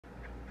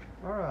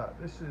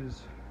Alright, this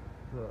is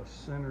the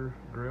center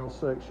grill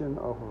section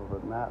off of a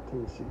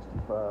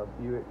 1965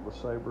 Buick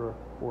LeSabre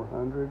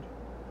 400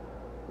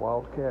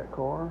 wildcat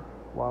car.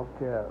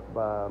 Wildcat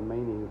by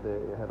meaning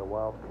that it had a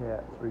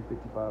wildcat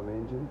 355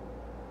 engine.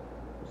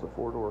 It was a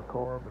four-door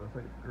car, but I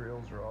think the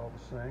grills are all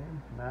the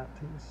same.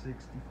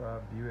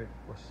 1965 Buick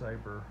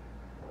LeSabre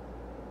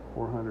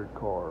 400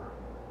 car.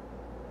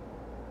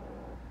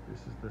 This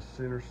is the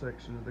center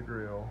section of the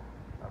grill.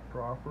 I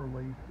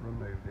properly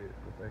removed it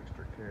with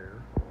extra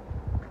care.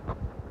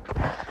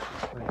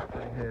 This thing's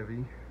pretty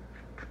heavy,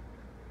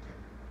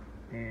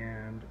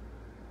 and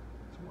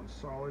it's one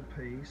solid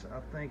piece. I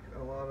think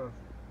a lot of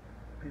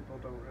people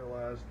don't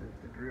realize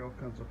that the grill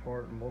comes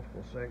apart in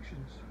multiple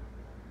sections.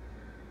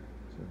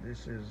 So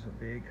this is a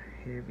big,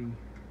 heavy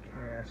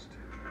cast,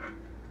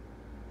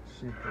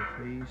 simple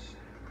piece.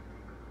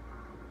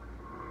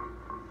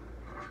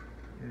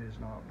 It is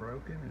not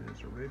broken, it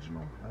is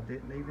original. I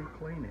didn't even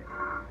clean it.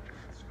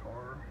 This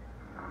car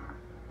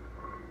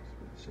has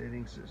been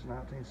sitting since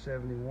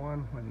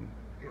 1971 when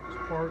it was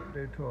parked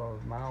due to a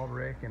mild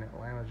wreck in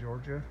Atlanta,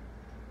 Georgia.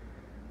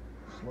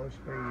 Slow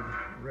speed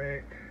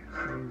wreck.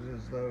 Seems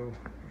as though,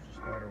 there's a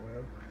spider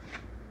web.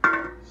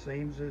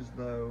 Seems as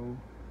though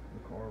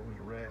the car was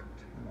wrecked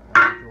in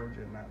Atlanta,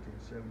 Georgia in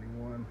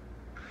 1971.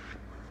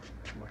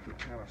 Like it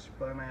kind of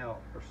spun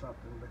out or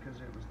something because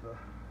it was the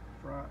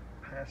front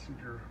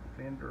passenger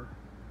fender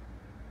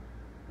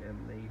and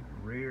the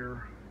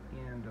rear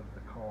end of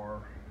the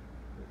car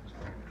that was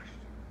damaged.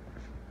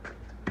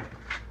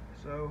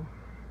 So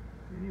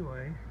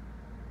anyway,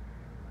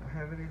 I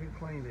haven't even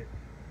cleaned it.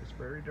 It's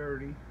very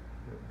dirty,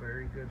 but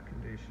very good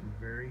condition,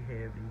 very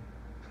heavy,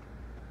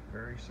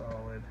 very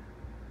solid.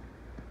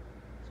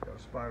 It's got a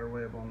spider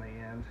web on the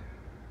end,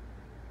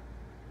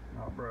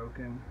 not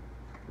broken,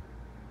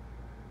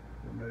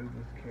 removed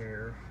with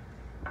care,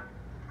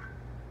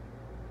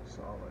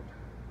 solid.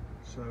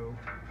 So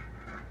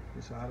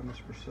this item is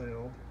for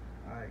sale.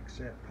 I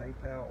accept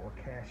PayPal or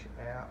Cash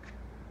App.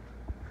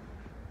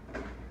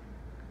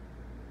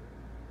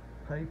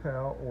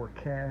 PayPal or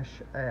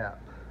Cash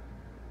App.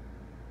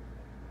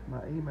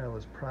 My email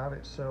is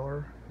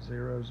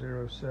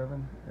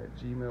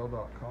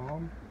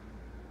privateseller007@gmail.com.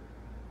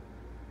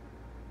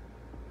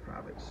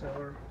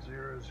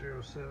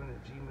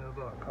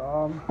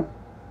 privateseller007@gmail.com.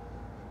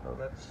 Oh,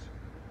 that's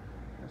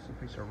a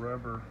piece of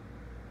rubber.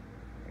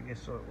 I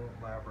guess so it won't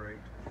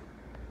vibrate.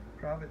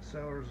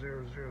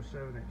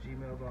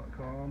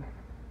 privateseller007@gmail.com.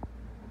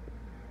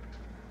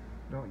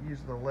 Don't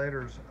use the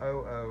letters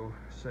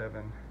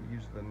 007,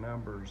 use the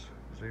numbers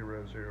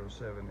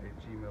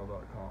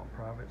 007@gmail.com.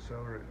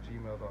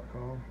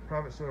 privateseller@gmail.com.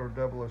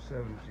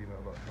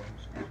 privateseller007@gmail.com,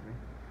 excuse me.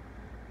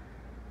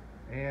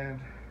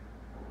 And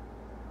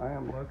I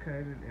am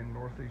located in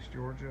Northeast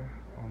Georgia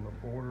on the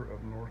border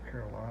of North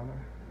Carolina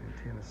and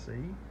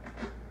Tennessee.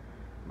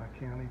 My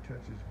county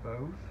touches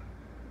both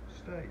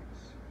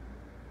states.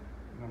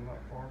 And I'm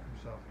not far from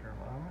South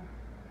Carolina.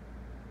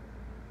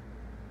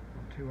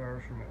 I'm 2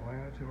 hours from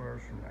Atlanta, 2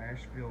 hours from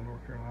Asheville,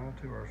 North Carolina,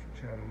 2 hours from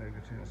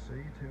Chattanooga,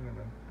 Tennessee, 2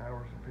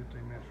 hours and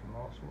 15 minutes from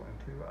Knoxville, and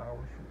 2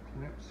 hours from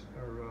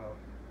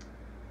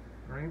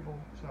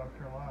Greenville, South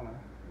Carolina.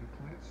 And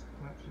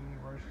Clemson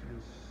University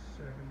is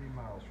 70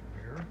 miles from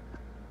here.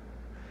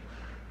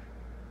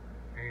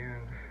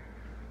 And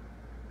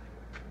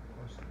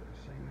close to the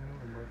casino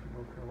in Murphy,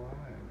 North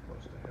Carolina, and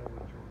close to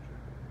Helen, Georgia.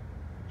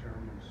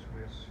 German,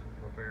 Swiss,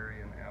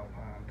 Bavarian,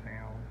 Alpine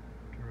town,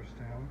 tourist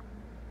town.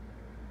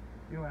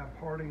 You know, I'm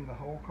parting the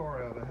whole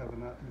car out. I have a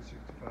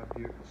 1965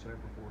 Buick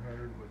LeSabre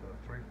 400 with a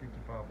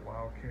 355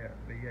 Wildcat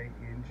V8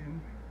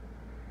 engine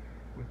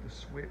with the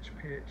switch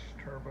pitch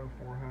turbo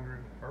 400,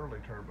 early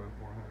turbo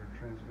 400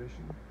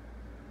 transmission.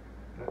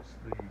 That's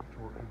the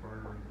torque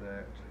converter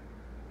that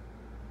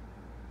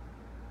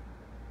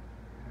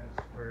has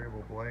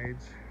variable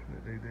blades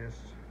that do this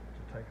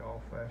to take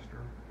off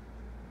faster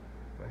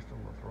based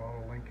on the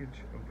throttle linkage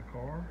of the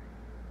car.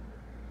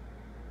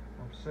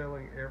 I'm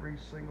selling every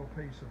single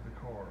piece of the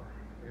car,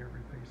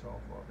 every piece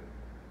off of it.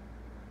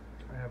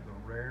 I have the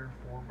rare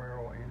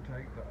 4-barrel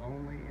intake, the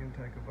only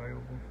intake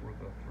available for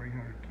the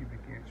 300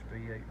 cubic inch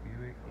V8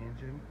 Buick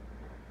engine.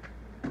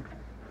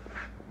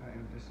 I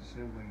am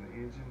disassembling the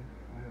engine.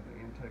 I have the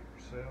intake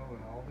for sale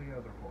and all the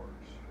other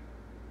parts.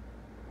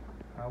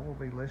 I will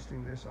be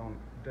listing this on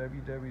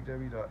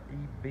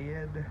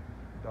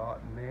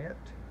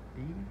www.ebid.net,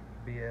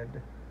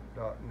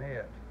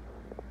 ebid.net,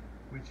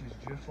 which is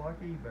just like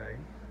eBay,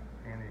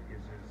 and it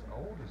is as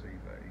old as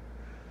eBay.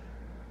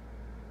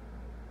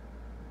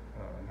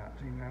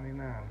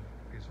 1999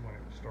 is when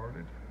it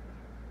started,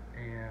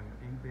 and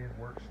eBid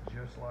works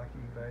just like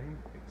eBay,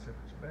 except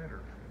it's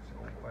better. It's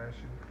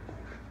old-fashioned.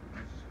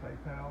 It uses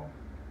PayPal,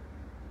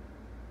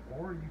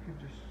 or you could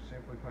just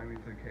simply pay me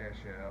through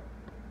Cash App.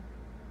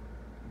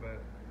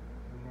 But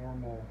the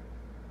normal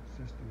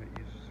system it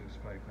uses is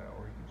PayPal,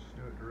 or you can just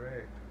do it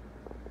direct.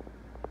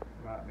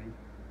 Might be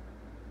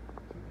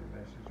sending a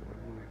message, but we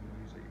won't even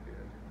use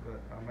eBid.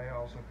 But I may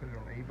also put it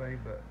on eBay,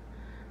 but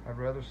I'd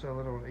rather sell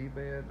it on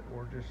eBid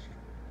or just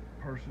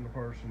person to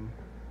person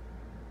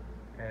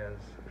as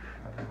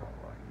I do not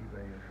like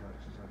eBay as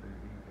much as I do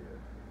eBid.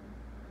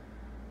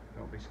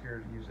 Don't be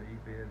scared to use the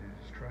eBid. It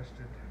is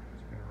trusted.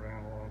 It's been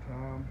around a long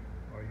time.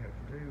 All you have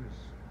to do is,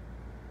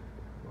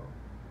 well,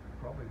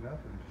 probably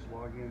nothing. Just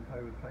log in, pay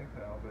with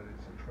PayPal, but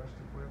it's a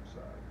trusted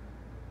website.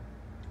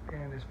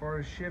 And as far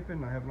as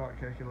shipping, I have not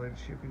calculated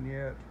shipping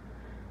yet.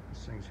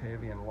 This thing's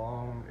heavy and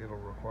long. It'll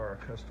require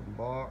a custom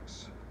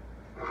box.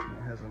 And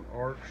it has an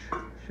arch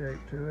shape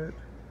to it.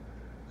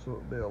 So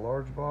it'll be a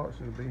large box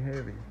and it'll be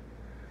heavy.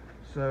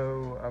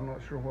 So I'm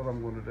not sure what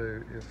I'm going to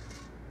do. If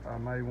I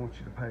may want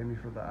you to pay me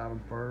for the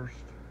item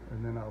first,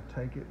 and then I'll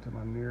take it to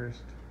my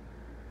nearest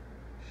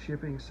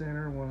shipping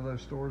center, one of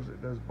those stores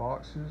that does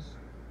boxes,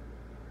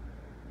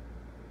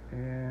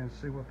 and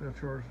see what they'll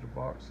charge to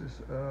box this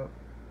up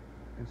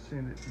and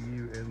send it to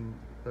you. And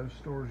those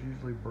stores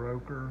usually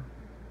broker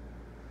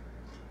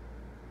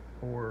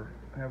or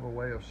have a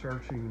way of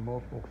searching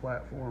multiple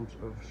platforms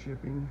of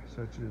shipping,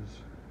 such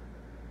as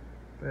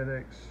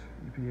FedEx,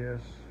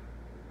 UPS,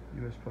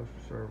 US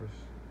Postal Service,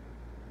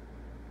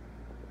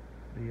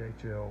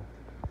 DHL,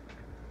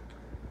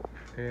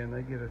 and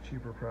they get a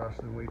cheaper price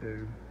than we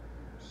do.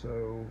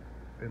 So,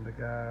 and the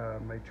guy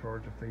may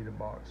charge a fee to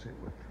box it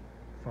with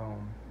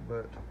foam,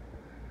 but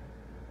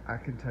I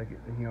can take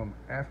it to him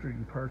after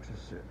you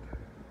purchase it.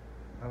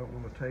 I don't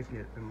want to take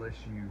it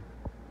unless you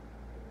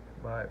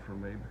buy it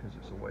from me, because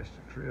it's a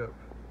wasted trip.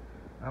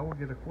 I will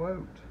get a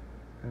quote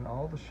and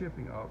all the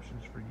shipping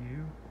options for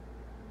you,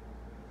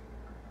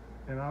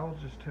 and I'll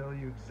just tell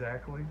you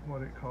exactly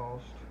what it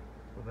cost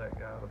for that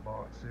guy to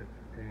box it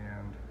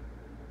and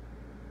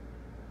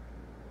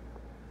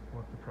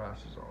what the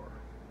prices are.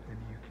 And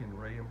you can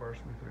reimburse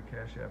me through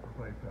Cash App or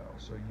PayPal.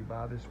 So you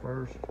buy this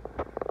first,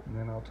 and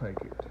then I'll take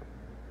it.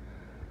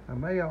 I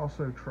may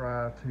also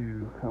try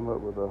to come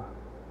up with a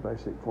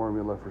basic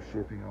formula for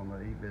shipping on the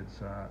eBid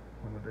site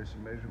when I do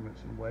some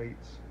measurements and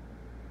weights.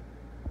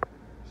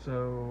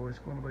 So it's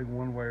going to be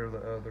one way or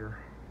the other,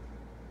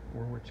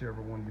 or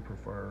whichever one you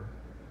prefer.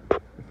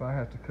 If I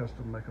have to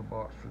custom make a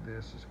box for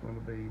this, it's going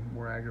to be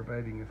more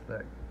aggravating if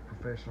that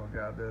professional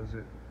guy does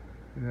it,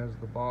 who has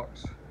the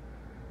box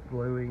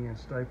gluing and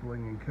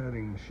stapling and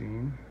cutting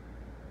machine.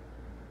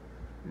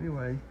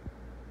 Anyway,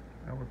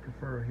 I would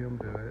prefer him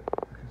do it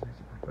because he's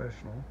a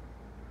professional.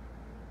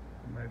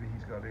 Maybe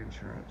he's got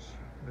insurance.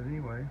 But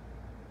anyway,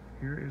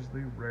 here is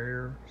the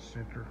rare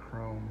center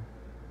chrome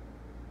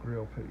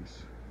grill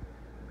piece.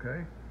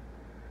 Okay?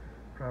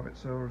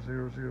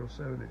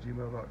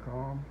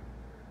 privateseller007@gmail.com.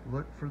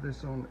 Look for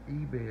this on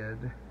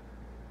ebid.net,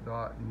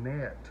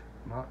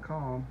 not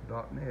com,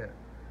 .net.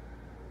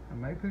 I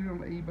may put it on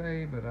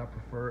eBay, but I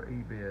prefer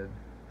eBid.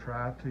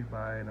 Try to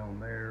buy it on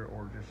there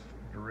or just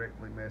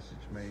directly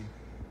message me.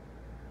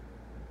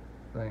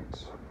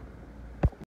 Thanks.